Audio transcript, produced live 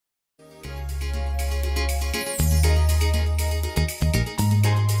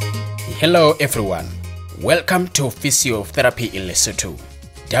Hello everyone, welcome to Physiotherapy in Lesotho,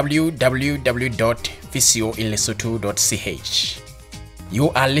 www.physioinlesotho.ch.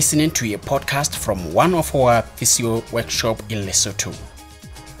 You are listening to a podcast from one of our physio workshop in Lesotho.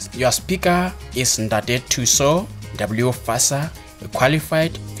 Your speaker is Thuso, W. Fasser, a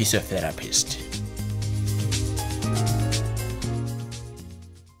qualified physiotherapist.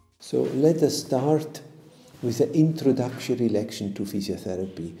 So let us start with an introductory lecture to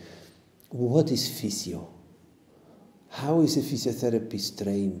physiotherapy. What is physio? How is a physiotherapist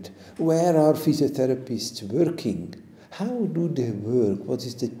trained? Where are physiotherapists working? How do they work? What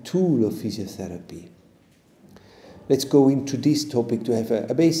is the tool of physiotherapy? Let's go into this topic to have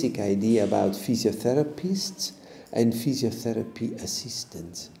a basic idea about physiotherapists and physiotherapy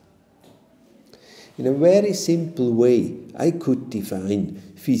assistants. In a very simple way, I could define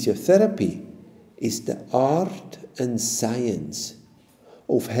physiotherapy is the art and science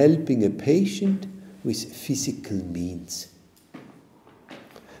of helping a patient with physical means.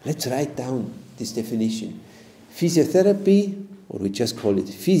 Let's write down this definition. Physiotherapy, or we just call it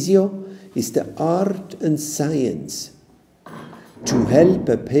physio, is the art and science to help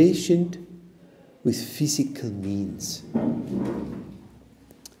a patient with physical means.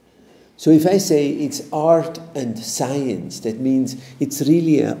 So if I say it's art and science, that means it's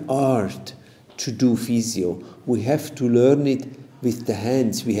really an art to do physio. We have to learn it with the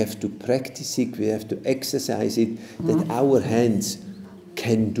hands, we have to practice it, we have to exercise it, that our hands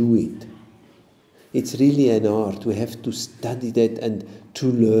can do it. It's really an art, we have to study that and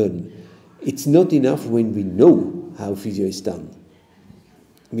to learn. It's not enough when we know how physio is done.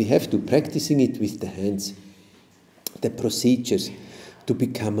 We have to practicing it with the hands, the procedures, to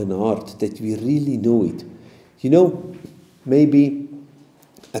become an art, that we really know it. You know, maybe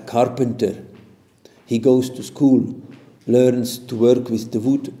a carpenter, he goes to school, learns to work with the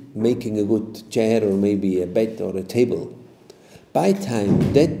wood, making a good chair or maybe a bed or a table. By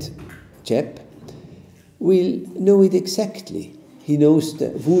time that chap will know it exactly. He knows the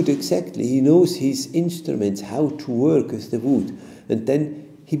wood exactly. He knows his instruments, how to work with the wood. And then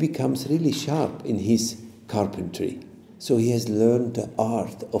he becomes really sharp in his carpentry. So he has learned the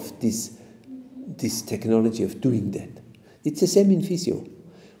art of this technology of doing that. It's the same in physio.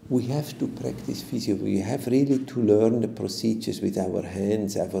 We have to practice physio. We have really to learn the procedures with our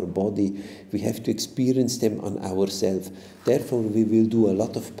hands, our body. We have to experience them on ourselves. Therefore, we will do a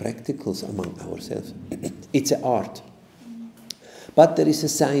lot of practicals among ourselves. It's an art. But there is a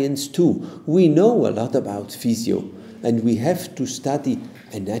science too. We know a lot about physio, and we have to study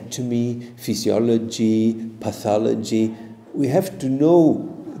anatomy, physiology, pathology. We have to know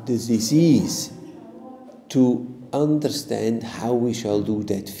the disease to understand how we shall do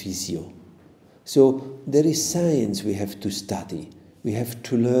that physio. So there is science we have to study. We have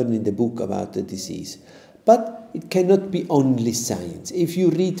to learn in the book about the disease. But it cannot be only science. If you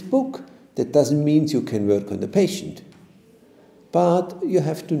read book, that doesn't mean you can work on the patient. But you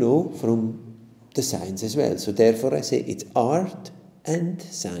have to know from the science as well. So therefore I say it's art and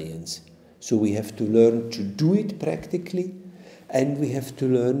science. So we have to learn to do it practically, and we have to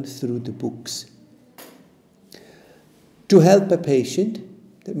learn through the books. To help a patient,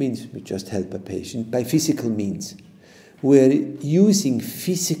 that means we just help a patient by physical means. We're using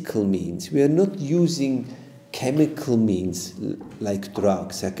physical means. We are not using chemical means like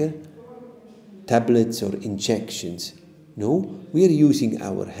drugs, okay? Tablets or injections. No, we are using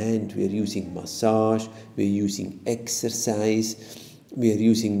our hand, we are using massage, we are using exercise, we are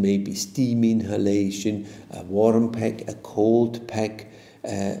using maybe steam inhalation, a warm pack, a cold pack,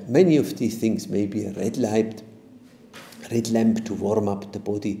 many of these things, maybe a red lamp to warm up the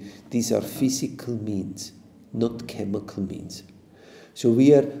body. These are physical means, not chemical means. So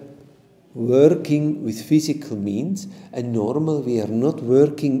we are working with physical means, and normal we are not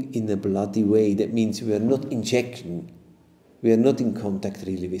working in a bloody way. That means we are not injecting. We are not in contact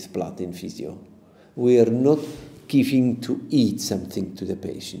really with blood in physio. We are not giving to eat something to the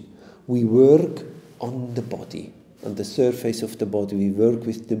patient. We work on the body, on the surface of the body. We work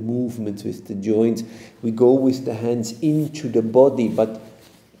with the movements, with the joints. We go with the hands into the body, but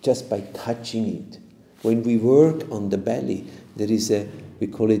just by touching it. When we work on the belly, there is we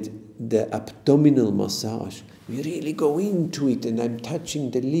call it the abdominal massage. We really go into it, and I'm touching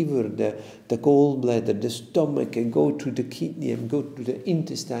the liver, the gallbladder, the stomach, and go to the kidney, and go to the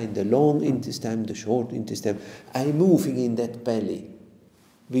intestine, the long intestine, the short intestine. I'm moving in that belly.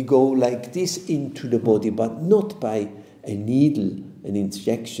 We go like this into the body, but not by a needle, an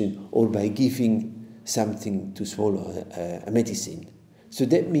injection, or by giving something to swallow, a medicine. So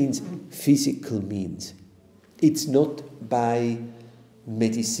that means physical means. It's not by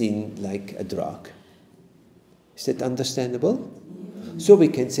medicine like a drug. Is that understandable? So we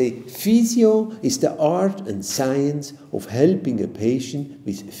can say physio is the art and science of helping a patient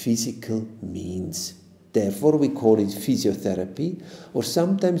with physical means. Therefore we call it physiotherapy, or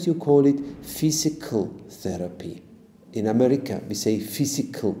sometimes you call it physical therapy. In America we say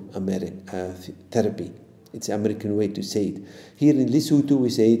physical therapy. It's the American way to say it. Here in Lesotho we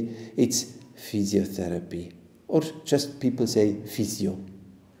say it's physiotherapy, or just people say physio.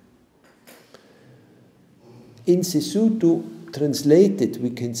 In Lesotho, translated,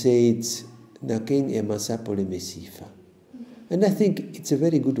 we can say it's Naken Emasapole Mesifa. And I think it's a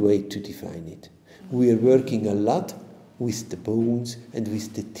very good way to define it. We are working a lot with the bones and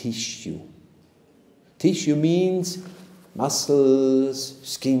with the tissue. Tissue means muscles,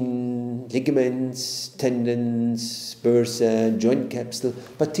 skin, ligaments, tendons, bursa, joint capsule.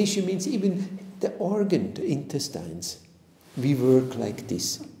 But tissue means even the organ, the intestines. We work like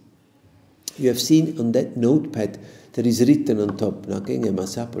this. You have seen on that notepad there is written on top,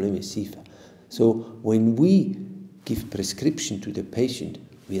 so when we give prescription to the patient,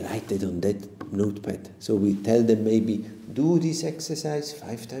 we write it on that notepad. So we tell them maybe, do this exercise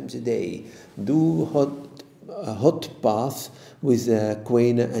 5 times a day, do a hot bath with a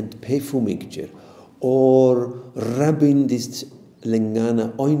quena and pefu mixture, or rub in this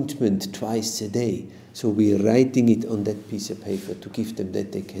lengana ointment twice a day. So we are writing it on that piece of paper to give them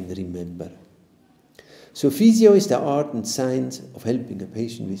that they can remember. So physio is the art and science of helping a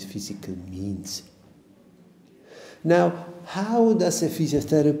patient with physical means. Now, how does a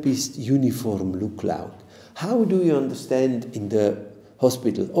physiotherapist uniform look like? How do you understand in the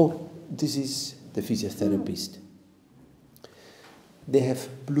hospital, oh, this is the physiotherapist? They have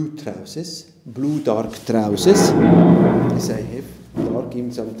blue trousers, blue dark trousers, as I have, dark,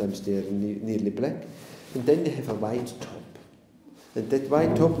 even sometimes they're nearly black, and then they have a white top. And that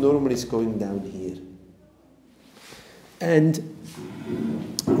white top normally is going down here. And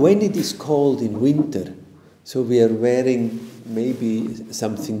when it is cold in winter, so we are wearing maybe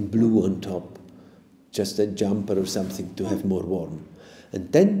something blue on top, just a jumper or something to have more warm.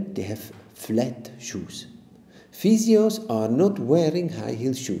 And then they have flat shoes. Physios are not wearing high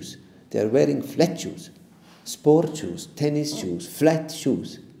heel shoes. They are wearing flat shoes, sport shoes, tennis shoes, flat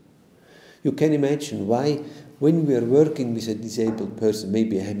shoes. You can imagine why when we are working with a disabled person,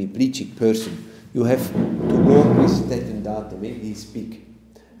 maybe a hemiplegic person, you have to walk with tendon, maybe he's big,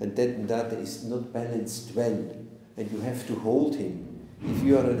 and tendon is not balanced well, and you have to hold him. If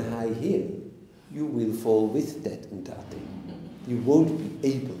you are on high heel, you will fall with tendon. You won't be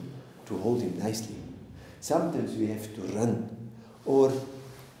able to hold him nicely. Sometimes we have to run, or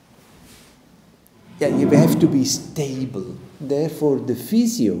you have to be stable. Therefore, the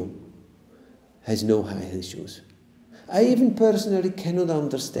physio has no high heel shoes. I even personally cannot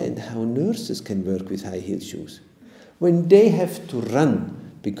understand how nurses can work with high heel shoes. When they have to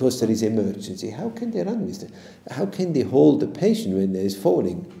run because there is emergency, how can they run with that? How can they hold the patient when there is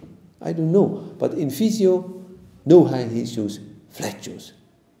falling? I don't know. But in physio, no high heel shoes, flat shoes.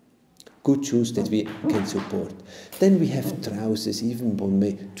 Good shoes that we can support. Then we have trousers, even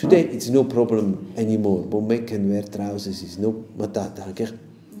Bonme. Today it's no problem anymore. Bonme can wear trousers, it's no matata.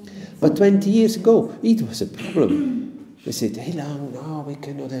 But 20 years ago, it was a problem. We said, hey, no, we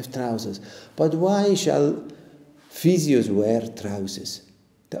cannot have trousers. But why shall physios wear trousers?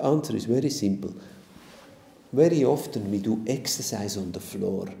 The answer is very simple. Very often we do exercise on the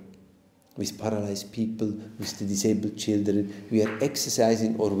floor with paralyzed people, with the disabled children. We are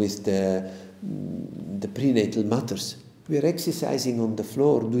exercising, or with the prenatal mothers. We are exercising on the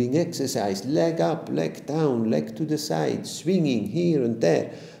floor, doing exercise, leg up, leg down, leg to the side, swinging here and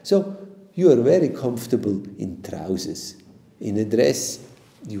there. So you are very comfortable in trousers. In a dress,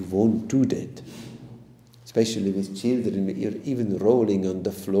 you won't do that. Especially with children, you're even rolling on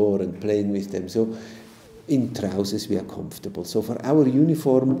the floor and playing with them. So in trousers, we are comfortable. So for our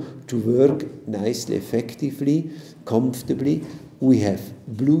uniform to work nicely, effectively, comfortably, we have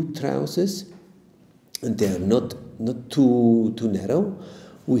blue trousers, and they are not too narrow.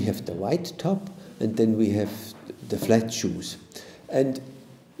 We have the white top, and then we have the flat shoes. And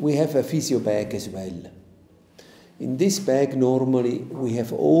we have a physio bag as well. In this bag, normally, we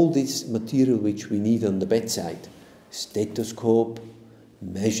have all this material which we need on the bedside. Stethoscope,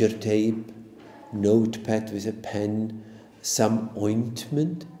 measure tape, notepad with a pen, some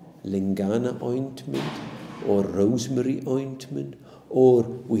ointment, lengana ointment, or rosemary ointment, or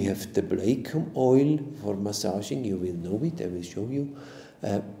we have the Blacom oil for massaging. You will know it, I will show you.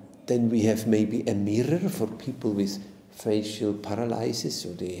 Then we have maybe a mirror for people with facial paralysis,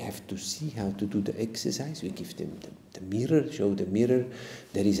 so they have to see how to do the exercise. We give them the mirror, show the mirror.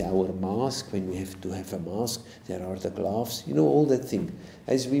 There is our mask, when we have to have a mask. There are the gloves, you know, all that thing.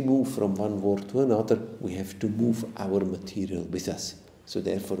 As we move from one ward to another, we have to move our material with us. So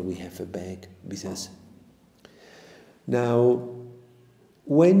therefore we have a bag with us. Now,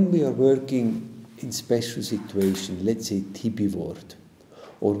 when we are working in special situations, let's say TB ward,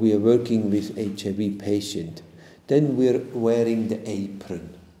 or we are working with HIV patient, then we're wearing the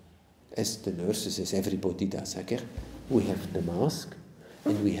apron, as the nurses, as everybody does. Okay? We have the mask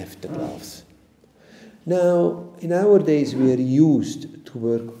and we have the gloves. Now, in our days, we are used to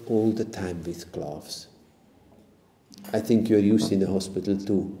work all the time with gloves. I think you're used in the hospital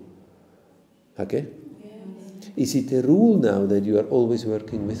too. Okay? Yes. Is it a rule now that you are always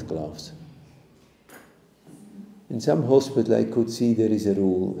working with gloves? In some hospitals, I could see there is a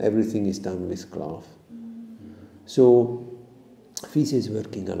rule. Everything is done with gloves. So, Physio is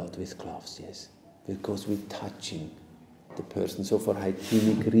working a lot with gloves, yes, because we're touching the person. So for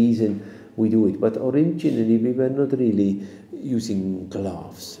hygienic reason, we do it. But originally, we were not really using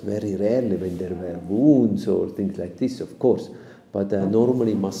gloves. Very rarely when there were wounds or things like this, of course. But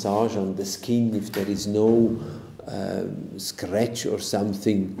normally massage on the skin, if there is no scratch or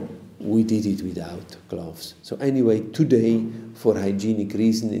something, we did it without gloves. So anyway, today, for hygienic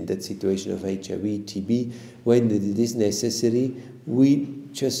reason, in that situation of HIV, TB, when it is necessary, we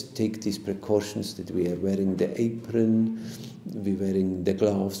just take these precautions that we are wearing the apron, we're wearing the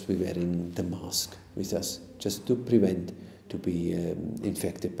gloves, we're wearing the mask with us, just to prevent to be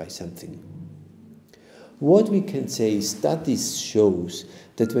infected by something. What we can say, studies shows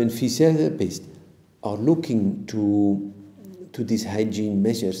that when physiotherapists are looking to these hygiene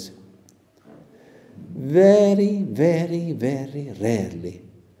measures, very, very, very rarely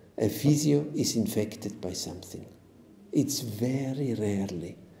a physio is infected by something. It's very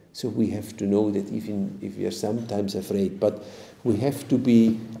rarely. So we have to know that even if we are sometimes afraid, but we have to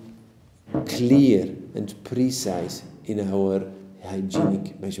be clear and precise in our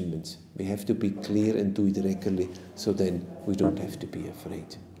hygienic measurements. We have to be clear and do it regularly, so then we don't have to be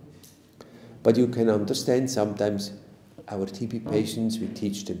afraid. But you can understand sometimes our TB patients, we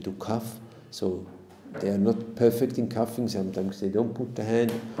teach them to cough, so they are not perfect in coughing. Sometimes they don't put the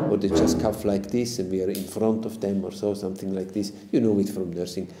hand, or they just cough like this and we are in front of them or so, something like this. You know it from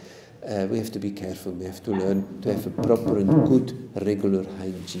nursing. We have to be careful. We have to learn to have a proper and good regular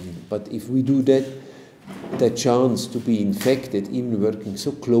hygiene. But if we do that, the chance to be infected, even working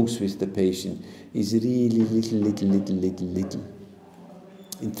so close with the patient, is really little.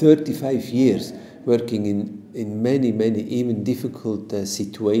 In 35 years, working in many, even difficult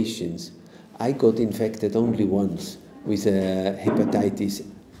situations, I got infected only once with hepatitis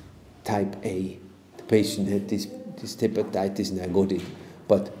type A. The patient had this hepatitis and I got it.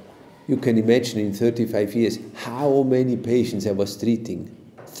 But you can imagine in 35 years how many patients I was treating.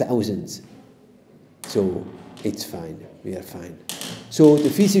 Thousands. So it's fine. We are fine. So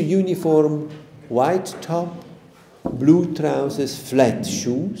the physio uniform, white top, blue trousers, flat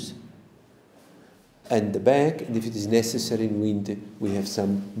shoes, and the bag, and if it is necessary in winter, we have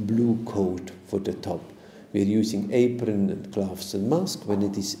some blue coat for the top. We are using apron and gloves and mask when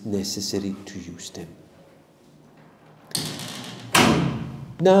it is necessary to use them.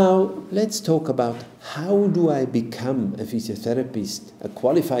 Now, let's talk about how do I become a physiotherapist, a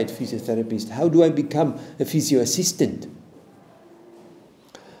qualified physiotherapist? How do I become a physio assistant?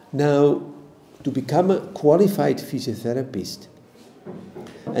 Now, to become a qualified physiotherapist,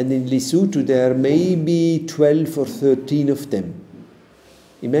 and in Lesotho there are maybe 12 or 13 of them.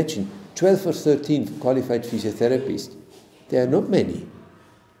 Imagine, 12 or 13 qualified physiotherapists. There are not many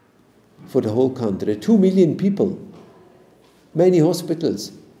for the whole country. 2 million people, many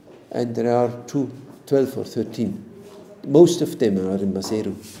hospitals, and there are 12 or 13. Most of them are in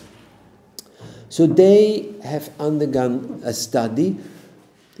Maseru. So they have undergone a study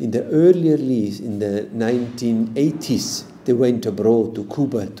in the earlier years, in the 1980s. They went abroad to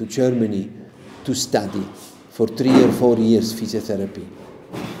Cuba, to Germany, to study for 3 or 4 years physiotherapy.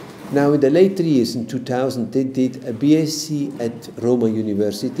 Now in the later years, in 2000, they did a BSc at Roma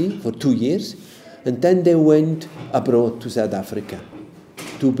University for 2 years, and then they went abroad to South Africa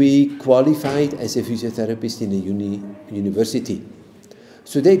to be qualified as a physiotherapist in a university.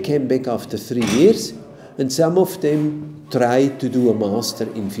 So they came back after 3 years, and some of them tried to do a master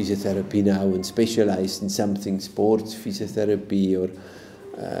in physiotherapy now and specialized in something, sports physiotherapy or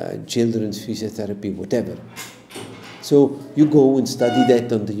children's physiotherapy, whatever. So you go and study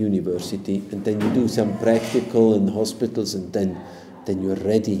that on the university, and then you do some practical in hospitals, and then you're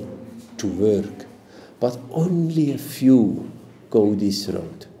ready to work. but only a few go this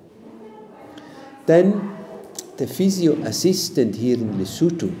road. Then the physio assistant here in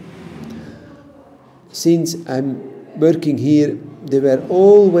Lesotho, since I'm working here, they were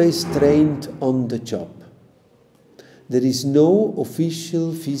always trained on the job. There is no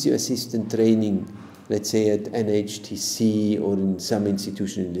official physio assistant training, let's say at NHTC or in some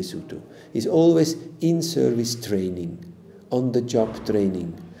institution in Lesotho. It's always in-service training, on-the-job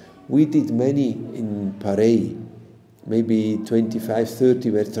training. We did many in Paris. Maybe 25,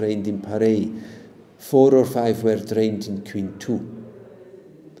 30 were trained in Paris. 4 or 5 were trained in Quintou.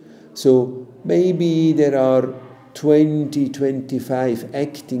 So maybe there are 20, 25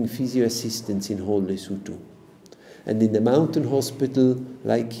 acting physio assistants in whole Lesotho. And in the mountain hospital,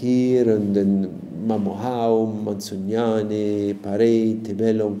 like here, and then Mamohao, Mansonyane, Paris,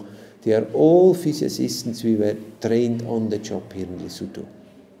 Tebelong, they are all physio assistants we were trained on the job here in Lesotho.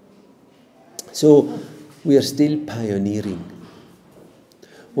 So we are still pioneering.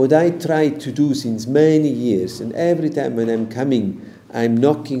 What I try to do since many years, and every time when I'm coming, I'm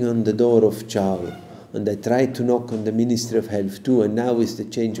knocking on the door of Chao, and I try to knock on the Ministry of Health too, and now with the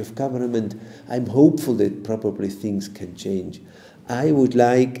change of government, I'm hopeful that probably things can change. I would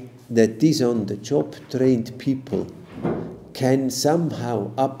like that these on-the-job trained people can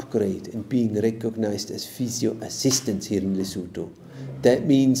somehow upgrade in being recognized as physio assistants here in Lesotho. That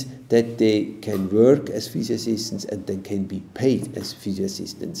means that they can work as physio assistants and they can be paid as physio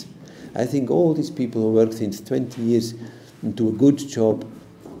assistants. I think all these people who work since 20 years and do a good job,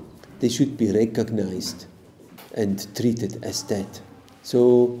 they should be recognized and treated as that.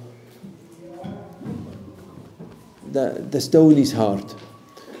 So the stone is hard.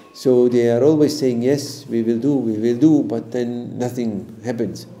 So they are always saying, yes, we will do, but then nothing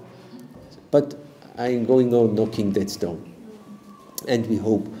happens. But I'm going on knocking that stone. And we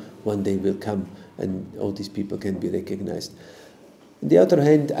hope one day will come and all these people can be recognized. On the other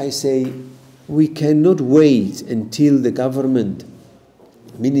hand, I say we cannot wait until the government,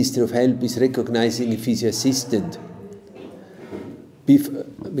 Ministry of Health, is recognizing a physio assistant.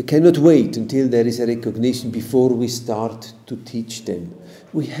 We cannot wait until there is a recognition before we start to teach them.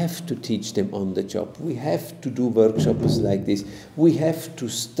 We have to teach them on the job. We have to do workshops like this. We have to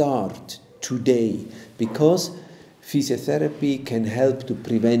start today, because physiotherapy can help to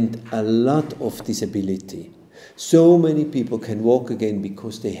prevent a lot of disability. So many people can walk again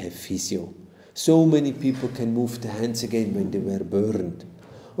because they have physio. So many people can move their hands again when they were burned.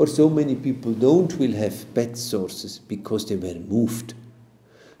 Or so many people will have bed sores because they were moved.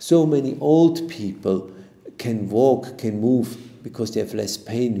 So many old people can walk, can move because they have less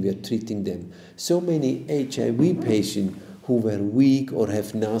pain, we are treating them. So many HIV patients who were weak or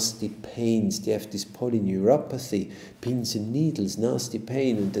have nasty pains, they have this polyneuropathy, pins and needles, nasty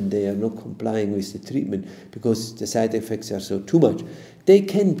pain, and then they are not complying with the treatment because the side effects are so too much. They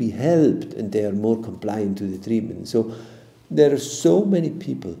can be helped and they are more compliant to the treatment. So there are so many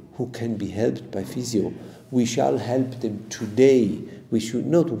people who can be helped by physio. We shall help them today. We should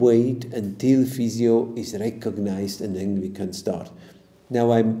not wait until physio is recognized and then we can start.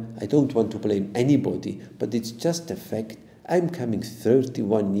 Now I don't want to blame anybody, but it's just a fact. I'm coming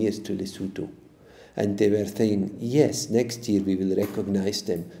 31 years to Lesotho, and they were saying, yes, next year we will recognize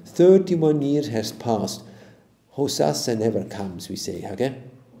them. 31 years has passed. Hosasa never comes, we say, okay?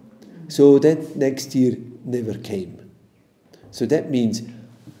 So that next year never came. So that means,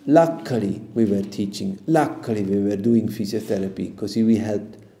 luckily we were teaching, luckily we were doing physiotherapy, because we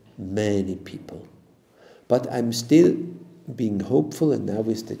helped many people. But I'm still being hopeful, and now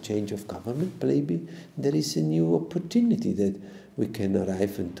with the change of government, maybe there is a new opportunity that we can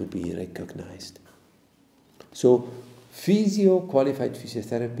arrive and to be recognized. So qualified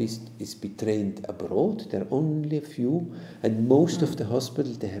physiotherapists is be trained abroad. There are only a few, and most of the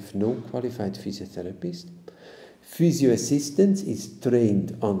hospitals, they have no qualified physiotherapist. Physio assistants is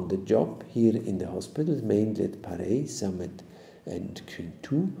trained on the job here in the hospitals, mainly at Paris, Summit and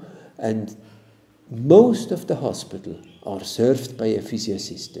Quintou, and most of the hospital are served by a physio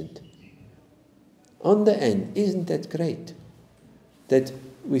assistant. On the end, isn't that great? That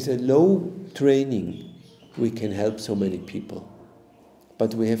with a low training, we can help so many people.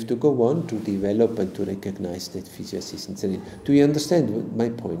 But we have to go on to develop and to recognize that physio assistants. Do you understand my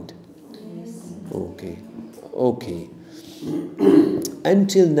point? Yes. Okay.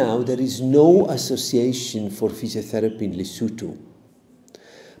 Until now, there is no association for physiotherapy in Lesotho.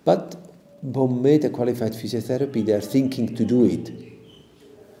 But Bombay, the qualified physiotherapy, they are thinking to do it.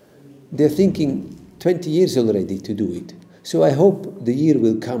 They're thinking 20 years already to do it. So I hope the year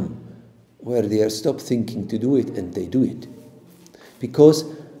will come where they are stop thinking to do it and they do it. Because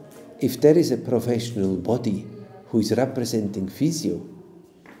if there is a professional body who is representing physio,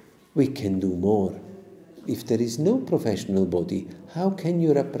 we can do more. If there is no professional body, how can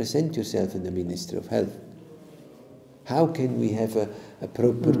you represent yourself in the Ministry of Health? How can we have a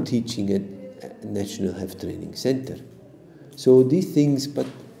proper teaching at a National Health Training Center? So these things, but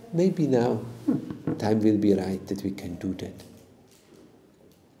maybe now time will be right that we can do that.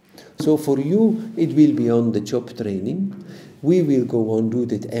 So for you, it will be on the job training. We will go on do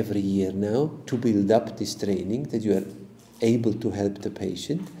that every year now to build up this training that you are able to help the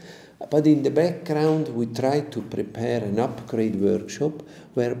patient. But in the background, we try to prepare an upgrade workshop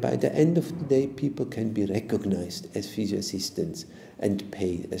where by the end of the day, people can be recognized as physio assistants and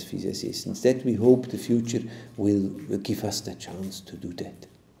paid as physio assistants. That we hope the future will give us the chance to do that.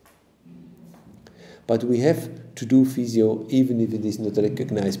 But we have to do physio even if it is not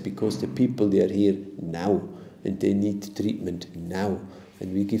recognized, because the people, they are here now and they need treatment now.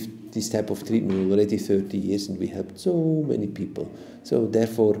 And we give this type of treatment already 30 years and we helped so many people. So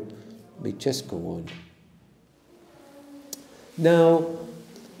therefore, we just go on. Now,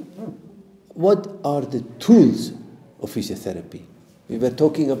 what are the tools of physiotherapy? We were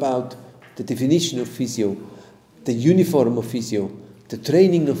talking about the definition of physio, the uniform of physio, the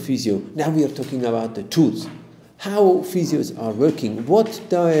training of physio. Now we are talking about the tools. How physios are working, what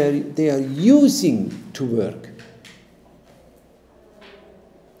they are using to work.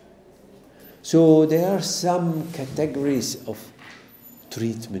 So there are some categories of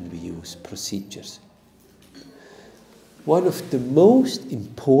treatment we use, procedures. One of the most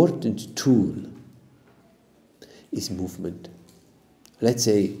important tools is movement. Let's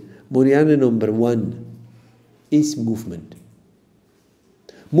say Moriana number 1 is movement.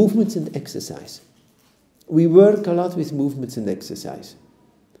 Movements and exercise. We work a lot with movements and exercise.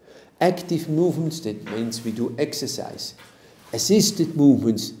 Active movements, that means we do exercise. Assisted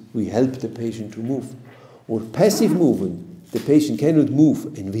movements, we help the patient to move. Or passive movement, the patient cannot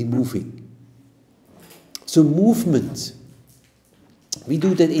move and we move it. So movements, we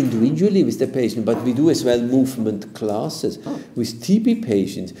do that individually with the patient, but we do as well movement classes. With TB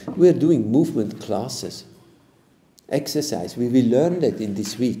patients, we are doing movement classes. Exercise, we will learn that in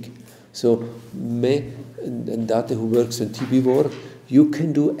this week. So me and Date who works on TB work, you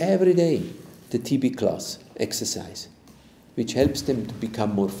can do every day the TB class exercise, which helps them to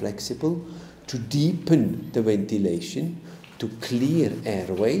become more flexible, to deepen the ventilation, to clear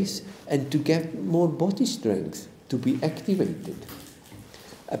airways, and to get more body strength, to be activated.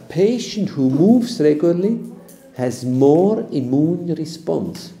 A patient who moves regularly has more immune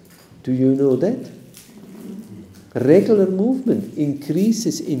response. Do you know that? Regular movement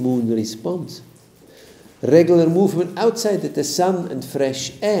increases immune response. Regular movement outside of the sun and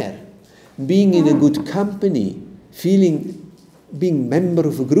fresh air, being in a good company, being member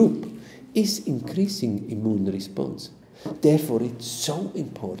of a group, is increasing immune response. Therefore, it's so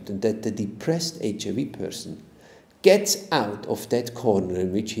important that the depressed HIV person gets out of that corner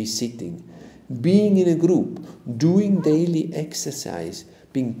in which he's sitting, being in a group, doing daily exercise,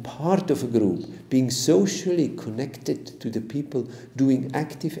 being part of a group, being socially connected to the people, doing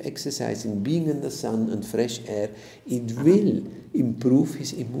active exercise and being in the sun and fresh air, it will improve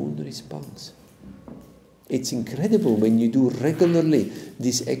his immune response. It's incredible when you do regularly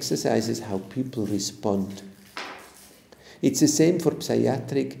these exercises how people respond. It's the same for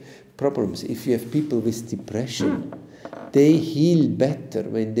psychiatric problems. If you have people with depression, they heal better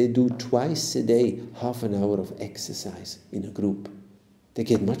when they do twice a day half an hour of exercise in a group. They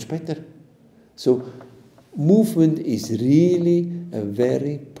get much better. So movement is really a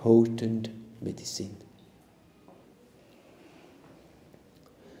very potent medicine.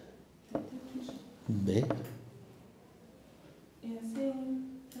 You're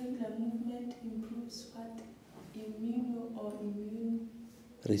saying regular movement improves what? Immune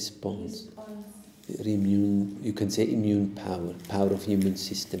response. You can say immune power of immune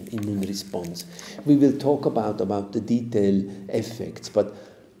system, immune response. We will talk about the detailed effects, but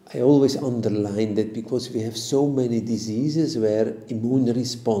I always underline that because we have so many diseases where immune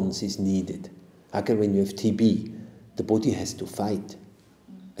response is needed. Again, when you have TB, the body has to fight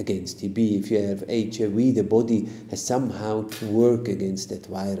against TB. If you have HIV, the body has somehow to work against that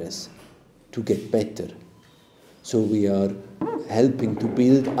virus to get better. So we are helping to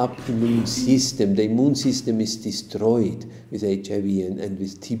build up immune system. The immune system is destroyed with HIV and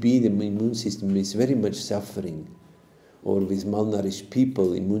with TB the immune system is very much suffering. Or with malnourished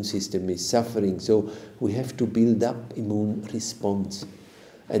people, immune system is suffering. So we have to build up immune response.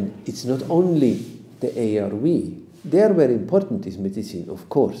 And it's not only the ARV. They are very important, this medicine, of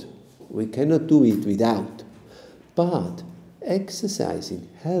course. We cannot do it without. But Exercising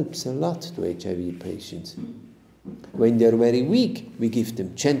helps a lot to HIV patients. When they are very weak, we give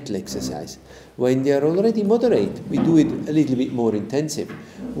them gentle exercise. When they are already moderate, we do it a little bit more intensive.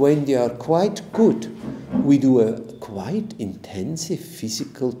 When they are quite good, we do a quite intensive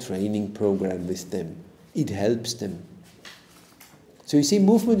physical training program with them. It helps them. So you see,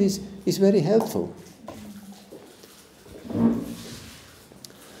 movement is very helpful.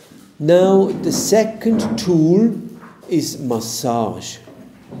 Now, the second tool is massage.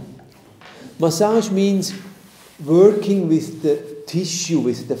 Massage means working with the tissue,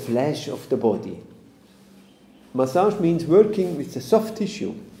 with the flesh of the body. Massage means working with the soft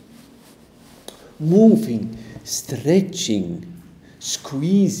tissue. Moving, stretching,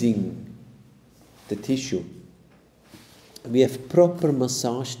 squeezing the tissue. We have proper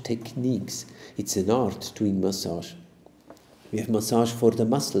massage techniques. It's an art doing massage. We have massage for the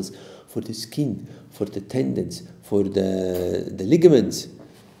muscles, for the skin, for the tendons, for the ligaments.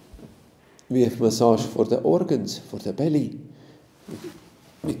 We have massage for the organs, for the belly.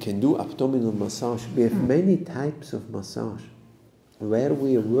 We can do abdominal massage. We have many types of massage where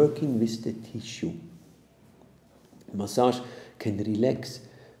we are working with the tissue. Massage can relax,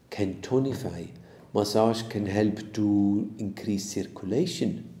 can tonify. Massage can help to increase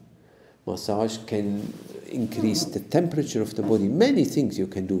circulation. Massage can increase the temperature of the body. Many things you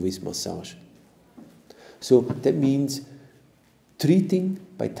can do with massage. So that means treating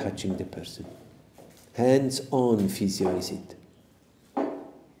by touching the person. Hands-on physio is it.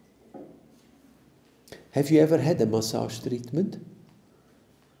 Have you ever had a massage treatment?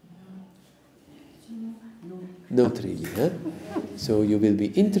 Not really, huh? So you will be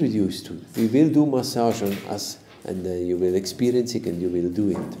introduced to it. We will do massage on us, and you will experience it and you will do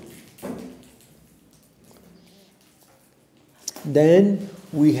it. Then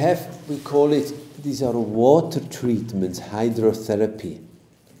we call it, these are water treatments, hydrotherapy.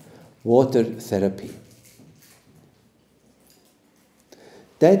 Water therapy.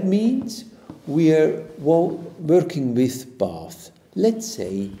 That means we are working with bath. Let's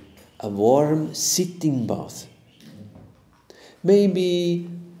say a warm sitting bath. Maybe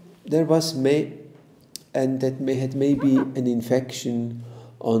there was had maybe an infection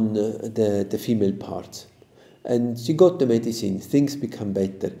on the female parts. And she got the medicine, things become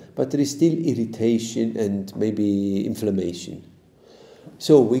better, but there is still irritation and maybe inflammation.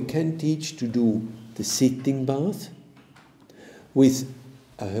 So we can teach to do the sitting bath with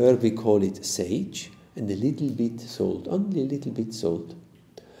a herb, we call it sage, and a little bit salt, only a little bit salt.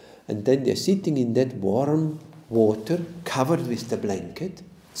 And then they're sitting in that warm water, covered with the blanket,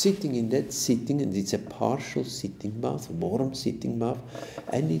 sitting in that and it's a partial sitting bath, warm sitting bath,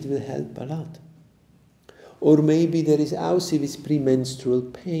 and it will help a lot. Or maybe there is also with premenstrual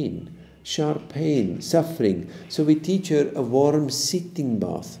pain, sharp pain, suffering. So we teach her a warm sitting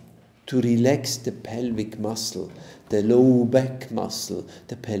bath to relax the pelvic muscle, the low back muscle,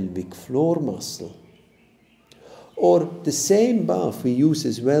 the pelvic floor muscle. Or the same bath we use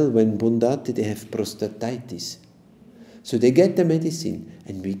as well when bondate, they have prostatitis. So they get the medicine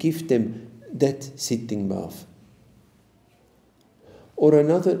and we give them that sitting bath. Or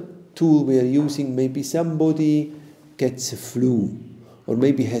another tool we are using, maybe somebody gets a flu or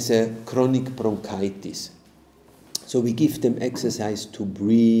maybe has a chronic bronchitis. So we give them exercise to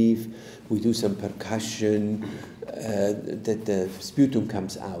breathe, we do some percussion, that the sputum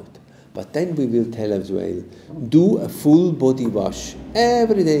comes out. But then we will tell as well, do a full body wash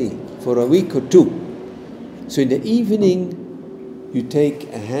every day for a week or two. So in the evening, you take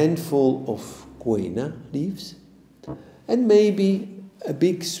a handful of guena leaves and maybe a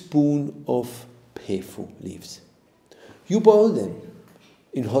big spoon of pefu leaves. You boil them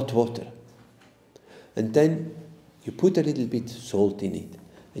in hot water. And then you put a little bit salt in it.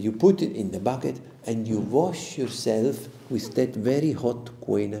 And you put it in the bucket and you wash yourself with that very hot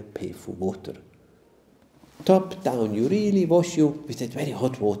guena pefu water. Top down, you really wash you with that very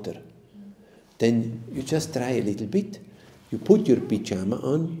hot water. Then you just dry a little bit. You put your pyjama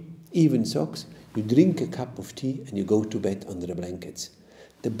on, even socks. You drink a cup of tea and you go to bed under the blankets.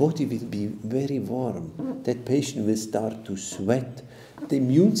 The body will be very warm. That patient will start to sweat. The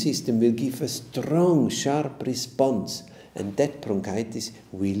immune system will give a strong, sharp response. And that bronchitis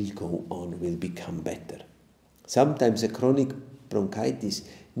will go on, will become better. Sometimes a chronic bronchitis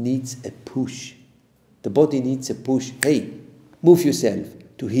needs a push. The body needs a push. Hey, move yourself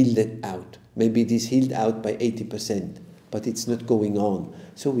to heal that out. Maybe it is healed out by 80%, but it's not going on.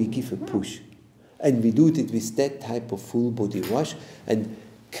 So we give a push. And we do it with that type of full body wash and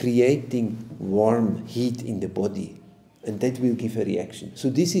creating warm heat in the body. And that will give a reaction. So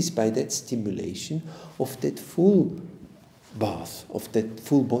this is by that stimulation of that full bath, of that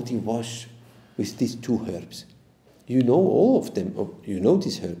full body wash with these two herbs. You know all of them. Oh, you know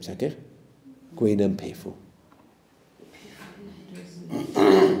these herbs, okay? Gwena and Pefu.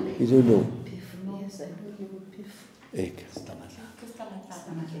 You don't know? Yes, I don't know Piff. Ek.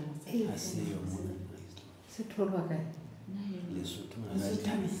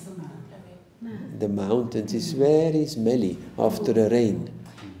 The mountains is very smelly after a rain.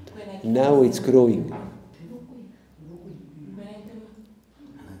 Now it's growing.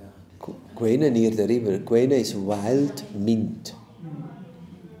 Gwena near the river. Gwena is wild mint.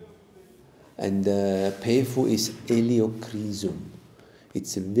 And Pefu is Heliochrysum.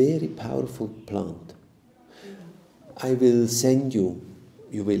 It's a very powerful plant. I will send you,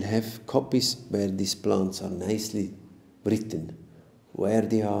 you will have copies where these plants are nicely written. Where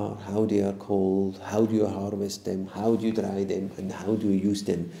they are, how they are called, how do you harvest them, how do you dry them, and how do you use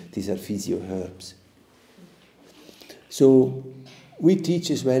them. These are physio herbs. So we teach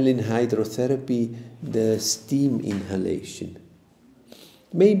as well in hydrotherapy the steam inhalation.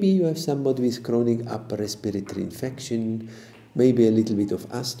 Maybe you have somebody with chronic upper respiratory infection, maybe a little bit of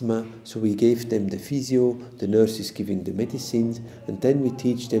asthma, so we gave them the physio, the nurse is giving the medicines, and then we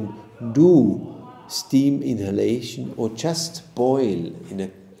teach them, do steam inhalation or just boil in a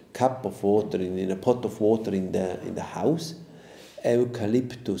cup of water, in a pot of water in the house,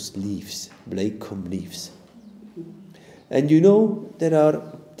 eucalyptus leaves, Blacom leaves. And you know, there are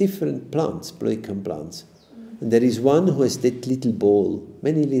different plants, Blacom plants. And there is one who has that little ball,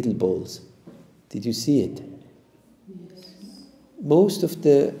 many little balls. Did you see it? Yes. Most of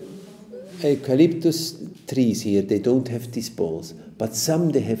the eucalyptus trees here, they don't have these balls, but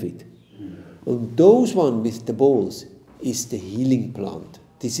some they have it. And those one with the balls is the healing plant.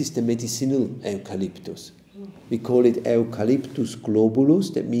 This is the medicinal eucalyptus. We call it Eucalyptus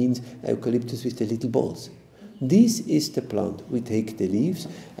globulus, that means eucalyptus with the little balls. This is the plant. We take the leaves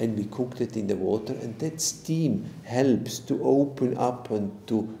and we cook it in the water, and that steam helps to open up and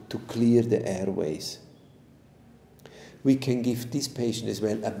to clear the airways. We can give this patient as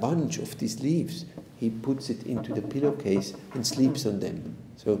well a bunch of these leaves. He puts it into the pillowcase and sleeps on them.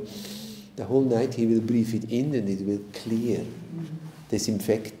 So the whole night he will breathe it in and it will clear,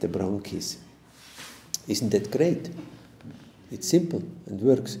 disinfect the bronchus. Isn't that great? It's simple and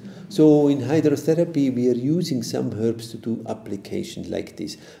works. So in hydrotherapy we are using some herbs to do applications like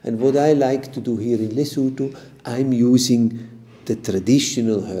this. And what I like to do here in Lesotho, I'm using the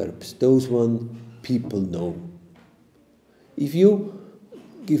traditional herbs. Those one people know. If you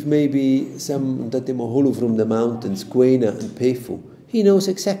give maybe some Datemoholo from the mountains, Gwena and Pefu, he knows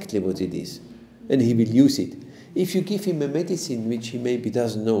exactly what it is, and he will use it. If you give him a medicine which he maybe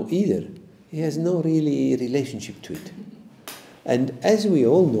doesn't know either, he has no really relationship to it. And as we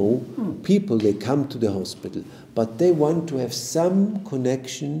all know, people, they come to the hospital, but they want to have some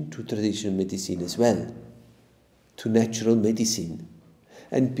connection to traditional medicine as well, to natural medicine.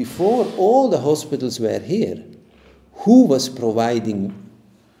 And before all the hospitals were here, who was providing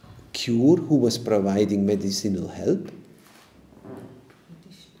cure, who was providing medicinal help?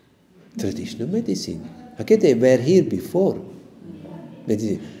 Traditional medicine. Okay, they were here before.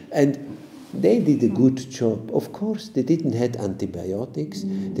 Medicine. And they did a good job. Of course, they didn't have antibiotics.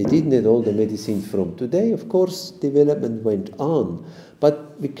 They didn't have all the medicines from today. Of course, development went on.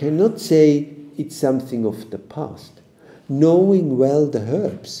 But we cannot say it's something of the past. Knowing well the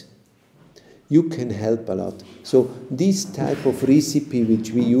herbs, you can help a lot. So this type of recipe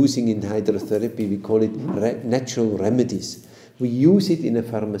which we're using in hydrotherapy, we call it natural remedies. We use it in a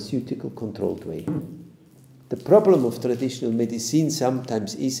pharmaceutical controlled way. The problem of traditional medicine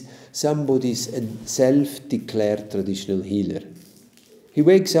sometimes is somebody's a self-declared traditional healer. He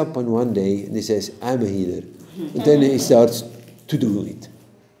wakes up on one day and he says, I'm a healer. And then he starts to do it.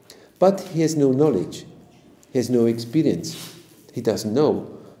 But he has no knowledge. He has no experience. He doesn't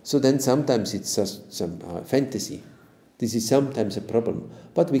know. So then sometimes it's just some fantasy. This is sometimes a problem.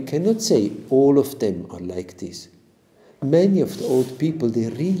 But we cannot say all of them are like this. Many of the old people, they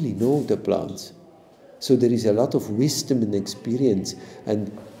really know the plants. So there is a lot of wisdom and experience.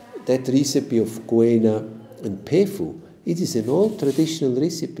 And that recipe of Gwena and Pefu, it is an old traditional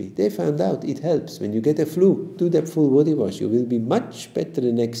recipe. They found out it helps. When you get a flu, do that full body wash. You will be much better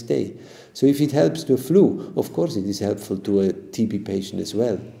the next day. So if it helps to a flu, of course it is helpful to a TB patient as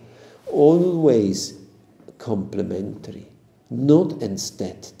well. Always complementary. Not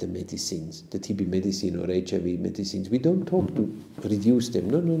instead the medicines, the TB medicine or HIV medicines. We don't talk to reduce them.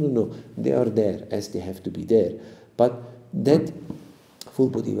 No. They are there as they have to be there. But that full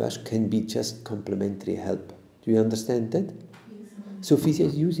body wash can be just complementary help. Do you understand that? Yes. So Physio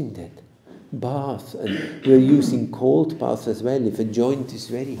is using that. bath, and we're using cold bath as well. If a joint is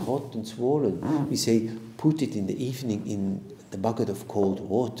very hot and swollen, we say put it in the evening in the bucket of cold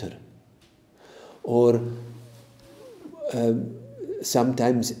water. Or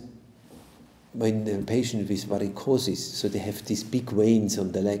sometimes when a patient with varicosis, so they have these big veins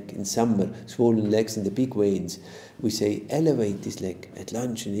on the leg in summer, swollen legs and the big veins, we say elevate this leg at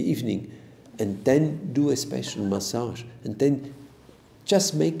lunch in the evening and then do a special massage and then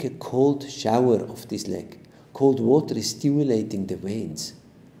just make a cold shower of this leg. Cold water is stimulating the veins.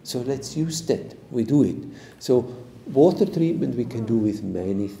 So let's use that. We do it. So water treatment we can do with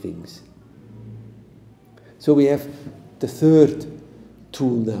many things. So we have the third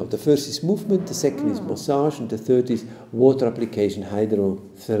tool now. The first is movement, the second is massage, and the third is water application,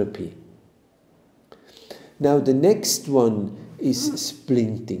 hydrotherapy. Now the next one is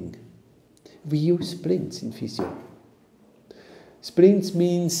splinting. We use splints in physio. Splints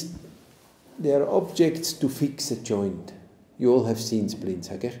means they are objects to fix a joint. You all have seen splints,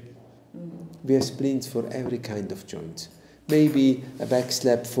 okay? We have splints for every kind of joints. Maybe a back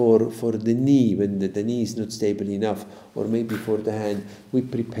slap for the knee when the knee is not stable enough, or maybe for the hand. We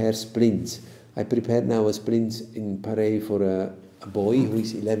prepare splints. I prepared now a splint in Paris for a boy who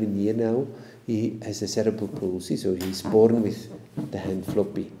is 11 years now. He has a cerebral palsy, so he's born with the hand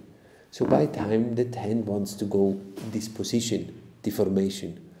floppy. So by time that hand wants to go in this position,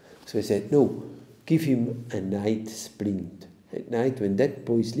 deformation. So I said, no, give him a night splint. At night when that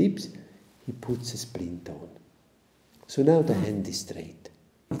boy sleeps, he puts a splint on. So now the hand is straight.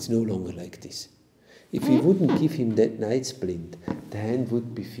 It's no longer like this. If we wouldn't give him that night splint, the hand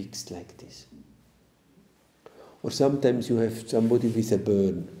would be fixed like this. Or sometimes you have somebody with a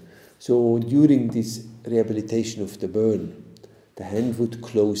burn. So during this rehabilitation of the burn, the hand would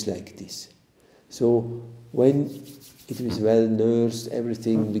close like this. So when it was well nursed,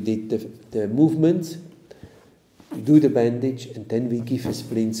 everything, we did the movements, we do the bandage, and then we give a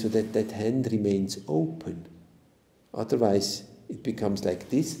splint so that that hand remains open. Otherwise, it becomes like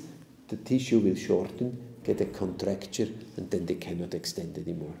this. The tissue will shorten, get a contracture, and then they cannot extend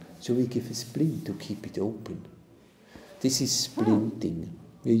anymore. So we give a splint to keep it open. This is splinting.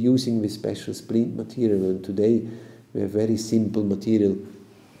 We're using with special splint material, and today we have very simple material.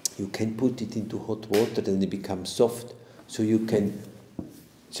 You can put it into hot water, then it becomes soft, so you can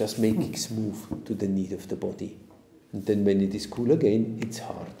just make it smooth to the need of the body. And then when it is cool again, it's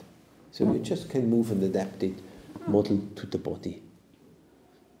hard. So you just can move and adapt it, model to the body.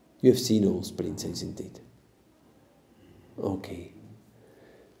 You have seen all splints, isn't it? Okay.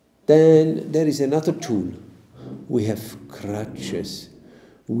 Then there is another tool. We have crutches,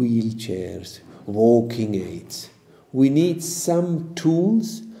 wheelchairs, walking aids. We need some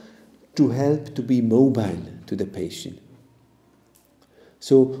tools to help to be mobile to the patient.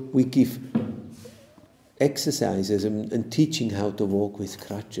 So we give exercises and teaching how to walk with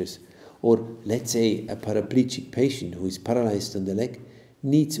crutches. Or let's say a paraplegic patient who is paralyzed on the leg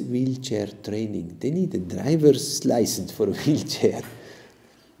needs wheelchair training. They need a driver's license for a wheelchair.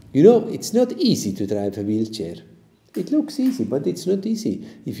 You know, it's not easy to drive a wheelchair. It looks easy, but it's not easy.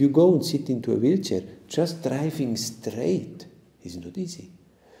 If you go and sit into a wheelchair, just driving straight is not easy.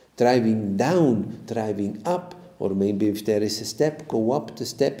 Driving down, driving up, or maybe if there is a step, go up the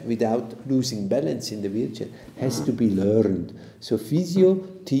step without losing balance in the wheelchair, has to be learned. So physio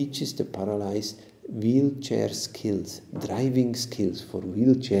teaches the paralyzed wheelchair skills, driving skills for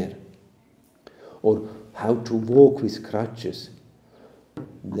wheelchair, or how to walk with crutches.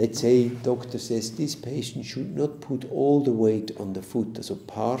 Let's say doctor says this patient should not put all the weight on the foot, so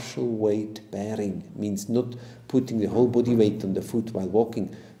partial weight bearing means not putting the whole body weight on the foot while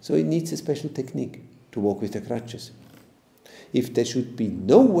walking. So it needs a special technique to walk with the crutches. If there should be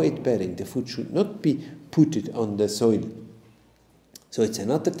no weight bearing, the foot should not be put on the soil. So it's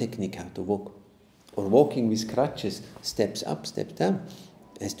another technique how to walk. Or walking with crutches, steps up, steps down,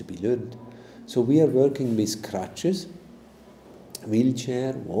 has to be learned. So we are working with crutches,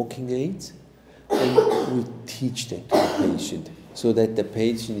 wheelchair, walking aids, and we teach them to the patient so that the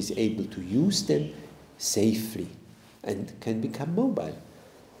patient is able to use them safely and can become mobile.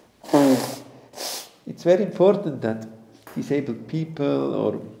 It's very important that disabled people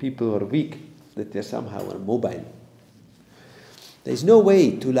or people who are weak, that they somehow are mobile. There is no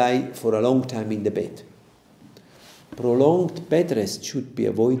way to lie for a long time in the bed. Prolonged bed rest should be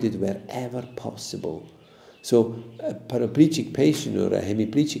avoided wherever possible. So a paraplegic patient or a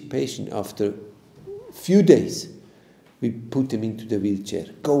hemiplegic patient, after a few days, we put them into the wheelchair,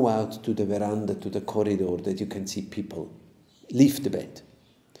 go out to the veranda, to the corridor that you can see people, leave the bed.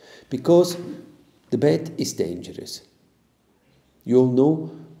 Because the bed is dangerous. You all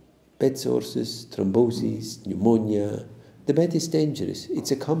know bed sources, thrombosis, pneumonia. The bed is dangerous.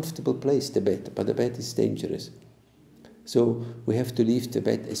 It's a comfortable place, the bed, but the bed is dangerous. So we have to leave the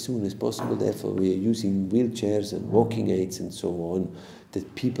bed as soon as possible. Therefore, we are using wheelchairs and walking aids and so on,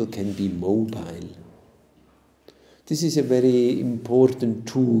 that people can be mobile. This is a very important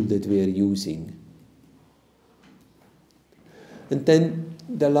tool that we are using. And then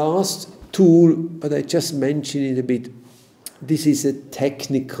the last tool, but I just mentioned it a bit, this is a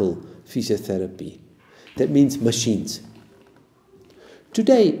technical physiotherapy. That means machines.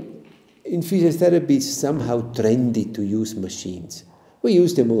 Today, in physiotherapy, it's somehow trendy to use machines. We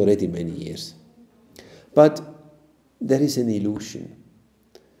use them already many years. But there is an illusion.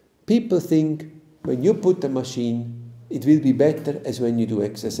 People think when you put a machine, it will be better as when you do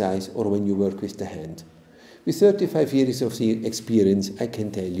exercise or when you work with the hand. With 35 years of experience, I can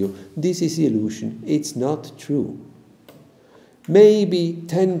tell you, this is illusion. It's not true. Maybe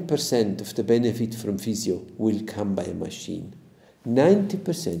 10% of the benefit from physio will come by a machine.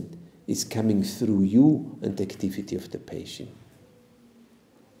 90% is coming through you and the activity of the patient.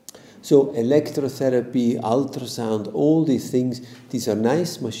 So electrotherapy, ultrasound, all these things, these are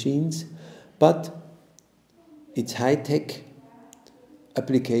nice machines, but it's high-tech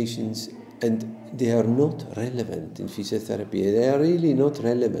applications and they are not relevant in physiotherapy. They are really not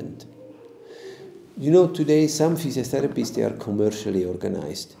relevant. You know, today some physiotherapists, they are commercially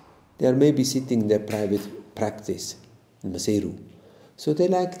organized. They are maybe sitting in their private practice in Maseru. So they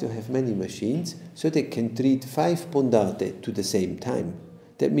like to have many machines so they can treat 5 pondate to the same time.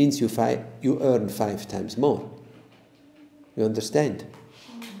 That means you earn 5 times more. You understand?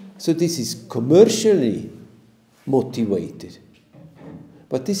 So this is commercially motivated.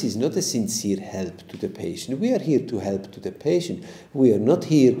 But this is not a sincere help to the patient. We are here to help to the patient. We are not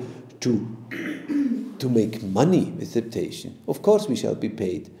here to make money with the patient. Of course we shall be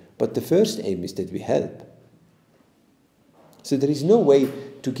paid, but the first aim is that we help. So there is no way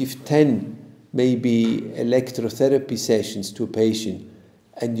to give 10 maybe electrotherapy sessions to a patient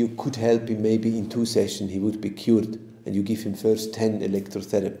and you could help him maybe in 2 sessions he would be cured and you give him first 10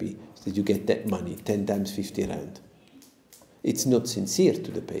 electrotherapy so that you get that money, 10 times 50 rand. It's not sincere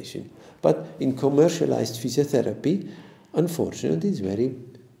to the patient. But in commercialized physiotherapy, unfortunately, it's very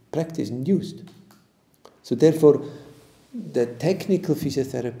practice-induced. So therefore, the technical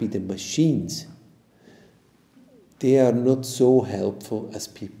physiotherapy, the machines, they are not so helpful as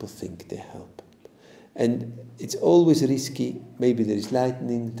people think they help. And it's always risky. Maybe there is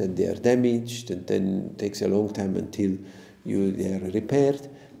lightning, then they are damaged, and then it takes a long time until they are repaired.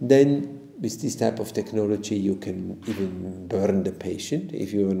 Then with this type of technology, you can even burn the patient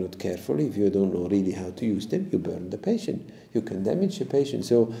if you are not careful. If you don't know really how to use them, you burn the patient. You can damage the patient.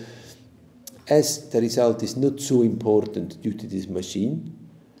 So as the result is not so important due to this machine,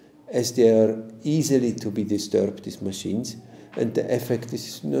 as they are easily to be disturbed, these machines, and the effect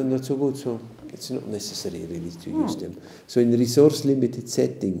is not so good, so it's not necessary really to use them. So in a resource-limited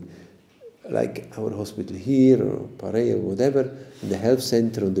setting, like our hospital here or Paris or whatever, in the health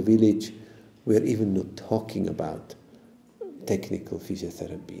center or the village, we're even not talking about technical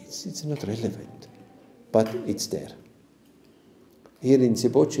physiotherapy. It's not relevant, but it's there. Here in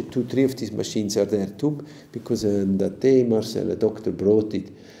Seboce, 2-3 of these machines are there too, because Ndate, Marcel, a doctor brought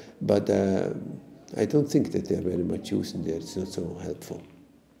it, but I don't think that they're very much used in there. It's not so helpful.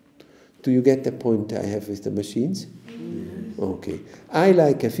 Do you get the point I have with the machines? Yes. Okay. I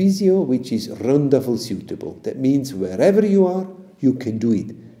like a physio which is rendezvous suitable. That means wherever you are, you can do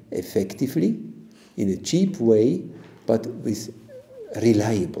it effectively, in a cheap way, but with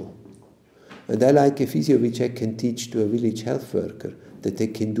reliable. And I like a physio which I can teach to a village health worker, that they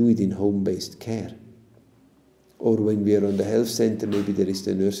can do it in home-based care. Or when we are on the health center, maybe there is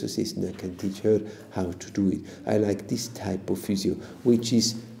the nurse assistant, I can teach her how to do it. I like this type of physio, which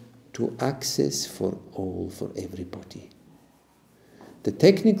is to access for all, for everybody. The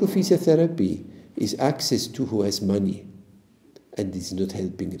technical physiotherapy is access to who has money, and is not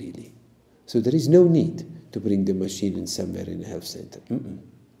helping really. So there is no need to bring the machine in somewhere in a health center.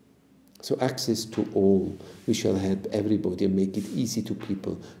 So access to all. We shall help everybody and make it easy to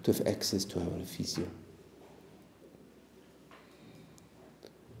people to have access to our physio.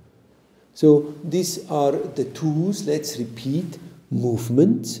 So these are the tools. Let's repeat: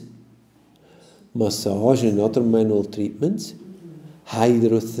 movement, massage and other manual treatments,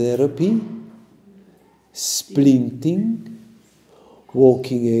 hydrotherapy, splinting,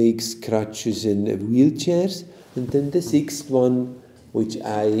 walking aids, crutches and wheelchairs, and then the 6th one, which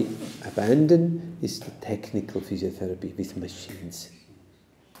I abandon, is the technical physiotherapy with machines.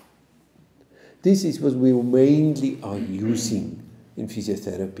 This is what we mainly are using in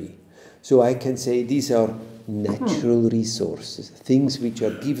physiotherapy. So I can say these are natural resources, things which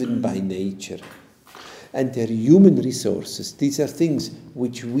are given by nature. And they're human resources. These are things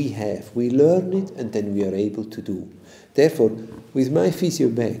which we have. We learn it and then we are able to do. Therefore, with my physio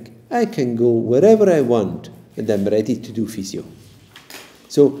bag, I can go wherever I want and I'm ready to do physio.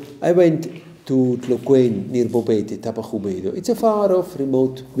 So I went to Tlokwen near Bobete, Tapajubedo. It's a far-off,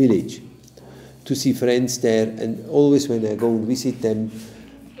 remote village. To see friends there, and always when I go and visit them,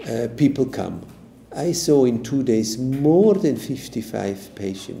 people come. I saw in 2 days more than 55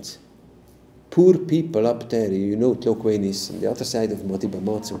 patients. Poor people up there, you know Tlokwen is on the other side of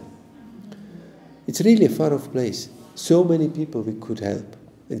Matibamatsu. It's really a far-off place. So many people we could help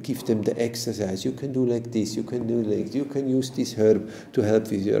and give them the exercise. You can do like this, you can do like this, you can use this herb to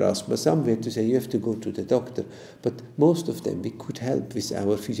help with your asthma. Some we had to say you have to go to the doctor. But most of them we could help with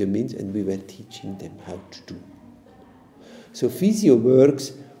our physio means and we were teaching them how to do. So physio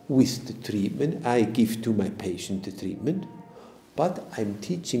works with the treatment. I give to my patient the treatment, but I'm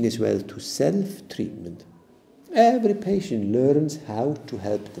teaching as well to self-treatment. Every patient learns how to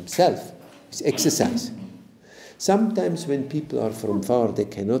help themselves with exercise. Sometimes when people are from far, they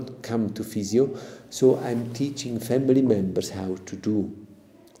cannot come to physio, so I'm teaching family members how to do.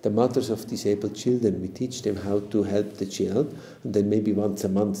 The mothers of disabled children, we teach them how to help the child, and then maybe once a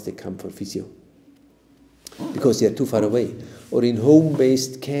month they come for physio, because they are too far away. Or in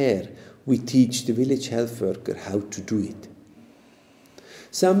home-based care, we teach the village health worker how to do it.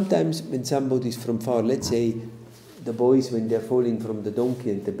 Sometimes when somebody is from far, let's say the boys when they're falling from the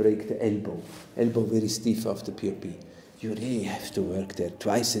donkey and they break the elbow very stiff after PRP, you really have to work there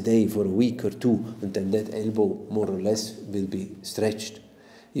twice a day for a week or two, and then that elbow more or less will be stretched.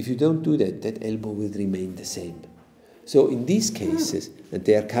 If you don't do that, that elbow will remain the same. So in these cases, and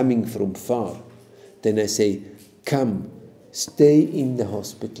they are coming from far, then I say, come, stay in the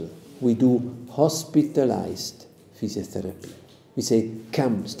hospital. We do hospitalized physiotherapy. We say,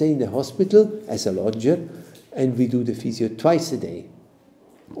 come, stay in the hospital as a lodger, and we do the physio twice a day.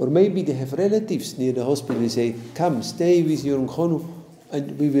 Or maybe they have relatives near the hospital. We say, come, stay with your Nkhonu,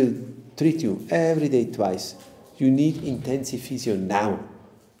 and we will treat you every day twice. You need intensive physio now,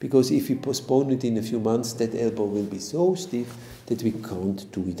 because if we postpone it in a few months, that elbow will be so stiff that we can't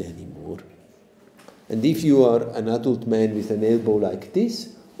do it anymore. And if you are an adult man with an elbow like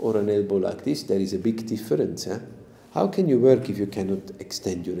this, or an elbow like this, there is a big difference. Huh? How can you work if you cannot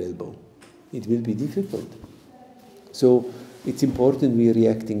extend your elbow? It will be difficult. So it's important we are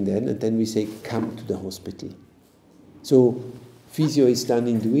reacting then, and then we say, come to the hospital. So physio is done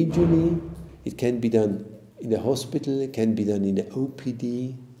individually. It can be done in the hospital. It can be done in the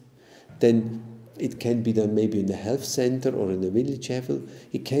OPD. Then it can be done maybe in the health center or in the village level.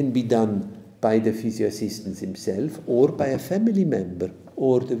 It can be done by the physio assistant himself or by a family member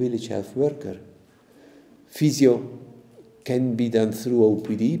or the village health worker. Physio can be done through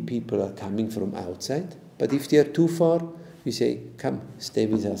OPD. People are coming from outside. But if they are too far, we say, come, stay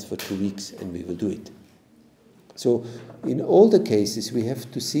with us for 2 weeks and we will do it. So in all the cases, we have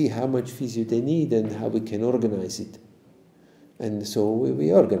to see how much physio they need and how we can organize it. And so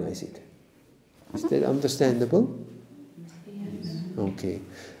we organize it. Is that understandable? Yes. Okay.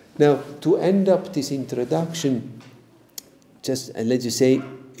 Now, to end up this introduction, just let you say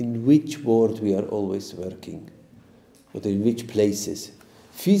in which ward we are always working, or in which places.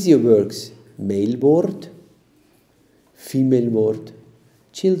 Physio works male ward, female ward,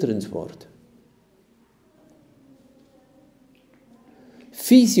 children's ward.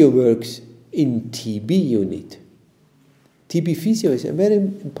 Physio works in TB unit. TB physio is a very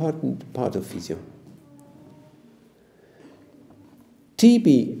important part of physio.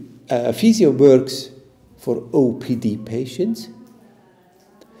 Physio works for OPD patients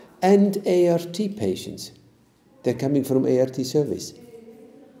and ART patients. They're coming from ART service.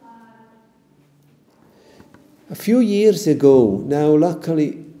 A few years ago, now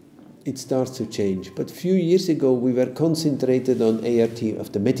luckily it starts to change, but a few years ago we were concentrated on ART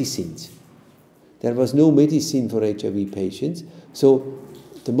of the medicines. There was no medicine for HIV patients, so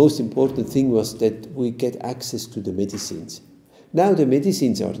the most important thing was that we get access to the medicines. Now the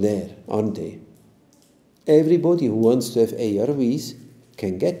medicines are there, aren't they? Everybody who wants to have ARVs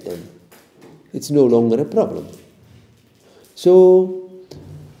can get them. It's no longer a problem. So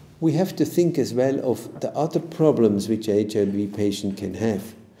we have to think as well of the other problems which an HIV patient can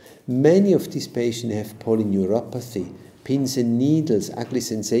have. Many of these patients have polyneuropathy, pins and needles, ugly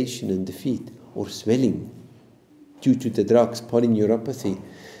sensation in the feet, or swelling due to the drugs, polyneuropathy.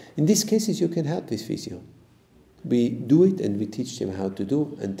 In these cases, you can help with physio. We do it and we teach them how to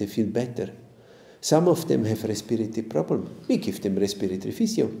do, and they feel better. Some of them have respiratory problem. We give them respiratory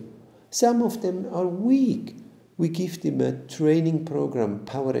physio. Some of them are weak. We give them a training program,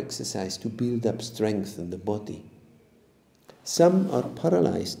 power exercise, to build up strength in the body. Some are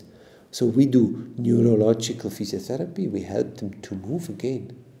paralyzed. So we do neurological physiotherapy. We help them to move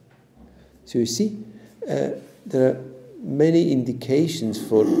again. So you see, there are many indications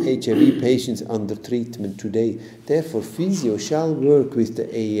for HIV patients under treatment today. Therefore, physio shall work with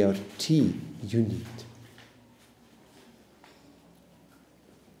the ART unit.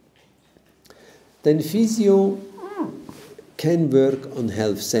 Then physio can work on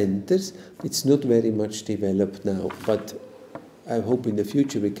health centers. It's not very much developed now, but I hope in the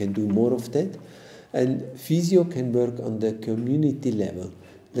future we can do more of that. And physio can work on the community level.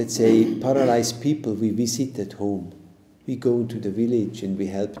 Let's say paralyzed people we visit at home. We go to the village and we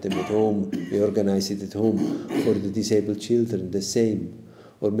help them at home. We organize it at home. For the disabled children, the same.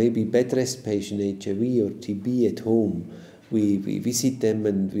 Or maybe bed rest patient, HIV or TB at home. We visit them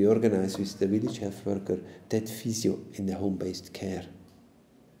and we organize with the village health worker that physio in the home-based care.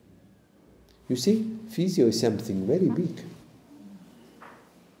 You see, physio is something very big.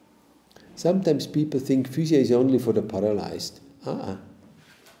 Sometimes people think physio is only for the paralyzed.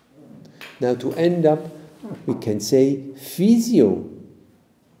 Now to end up, we can say physio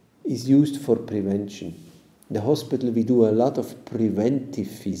is used for prevention. In the hospital we do a lot of preventive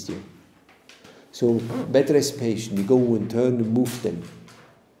physio. So bed rest patient, we go and turn and move them,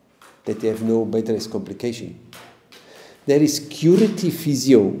 that they have no bed rest complication. There is curative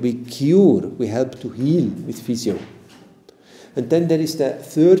physio, we cure, we help to heal with physio. And then there is the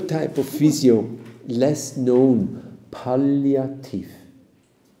third type of physio, less known, palliative.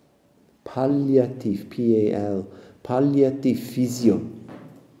 Palliative, P-A-L, palliative physio.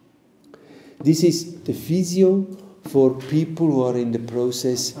 This is the physio for people who are in the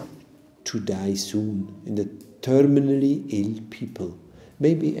process to die soon, in the terminally ill people.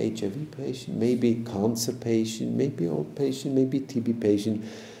 Maybe HIV patient, maybe cancer patient, maybe old patient, maybe TB patient.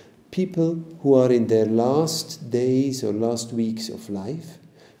 People who are in their last days or last weeks of life,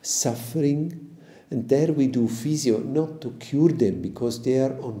 suffering, and there we do physio, not to cure them, because they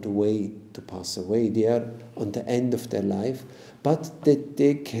are on the way to pass away, they are on the end of their life, but that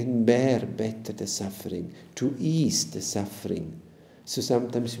they can bear better the suffering, to ease the suffering. So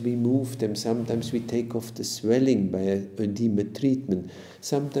sometimes we move them, sometimes we take off the swelling by edema treatment,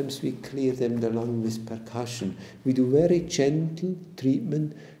 sometimes we clear them the lung with percussion. We do very gentle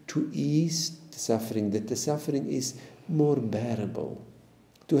treatment to ease the suffering, that the suffering is more bearable,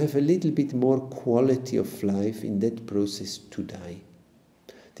 to have a little bit more quality of life in that process to die.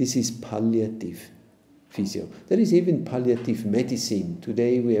 This is palliative physio. There is even palliative medicine.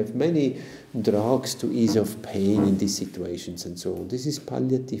 Today we have many drugs to ease off pain in these situations and so on. This is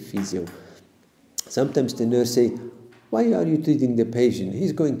palliative physio. Sometimes the nurse say, "Why are you treating the patient?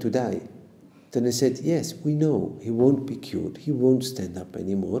 He's going to die." Then I said, "Yes, we know he won't be cured. He won't stand up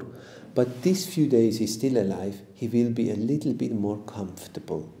anymore. But these few days he's still alive. He will be a little bit more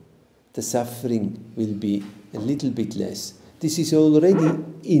comfortable. The suffering will be a little bit less." This is already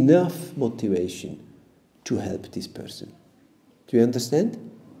enough motivation to help this person. Do you understand?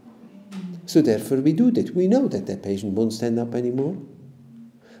 So therefore we do that. We know that that patient won't stand up anymore.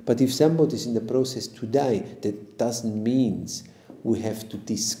 But if somebody is in the process to die, that doesn't mean we have to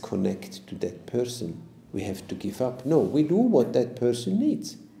disconnect to that person. We have to give up. No, we do what that person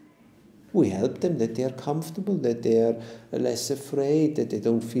needs. We help them that they are comfortable, that they are less afraid, that they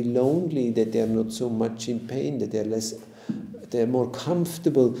don't feel lonely, that they are not so much in pain, that they're more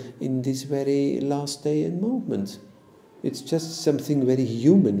comfortable in this very last day and moment. It's just something very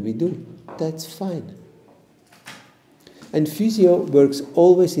human we do. That's fine. And physio works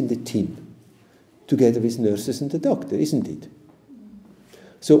always in the team, together with nurses and the doctor, isn't it?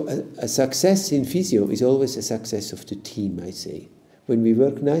 So a success in physio is always a success of the team, I say. When we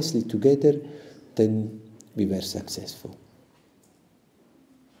work nicely together, then we were successful.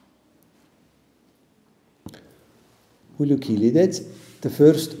 Hulukili, that's the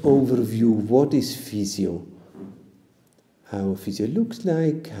first overview. What is physio? How physio looks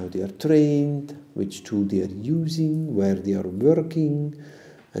like, how they are trained, which tool they are using, where they are working,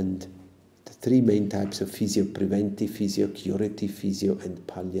 and the three main types of physio: preventive physio, curative physio, and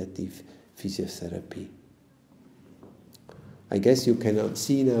palliative physiotherapy. I guess you cannot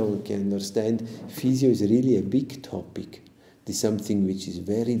see now and can understand physio is really a big topic. It is something which is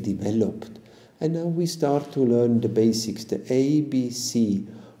very developed. And now we start to learn the basics, the ABC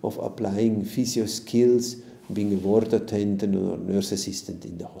of applying physio skills, being a ward attendant or nurse assistant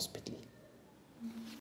in the hospital.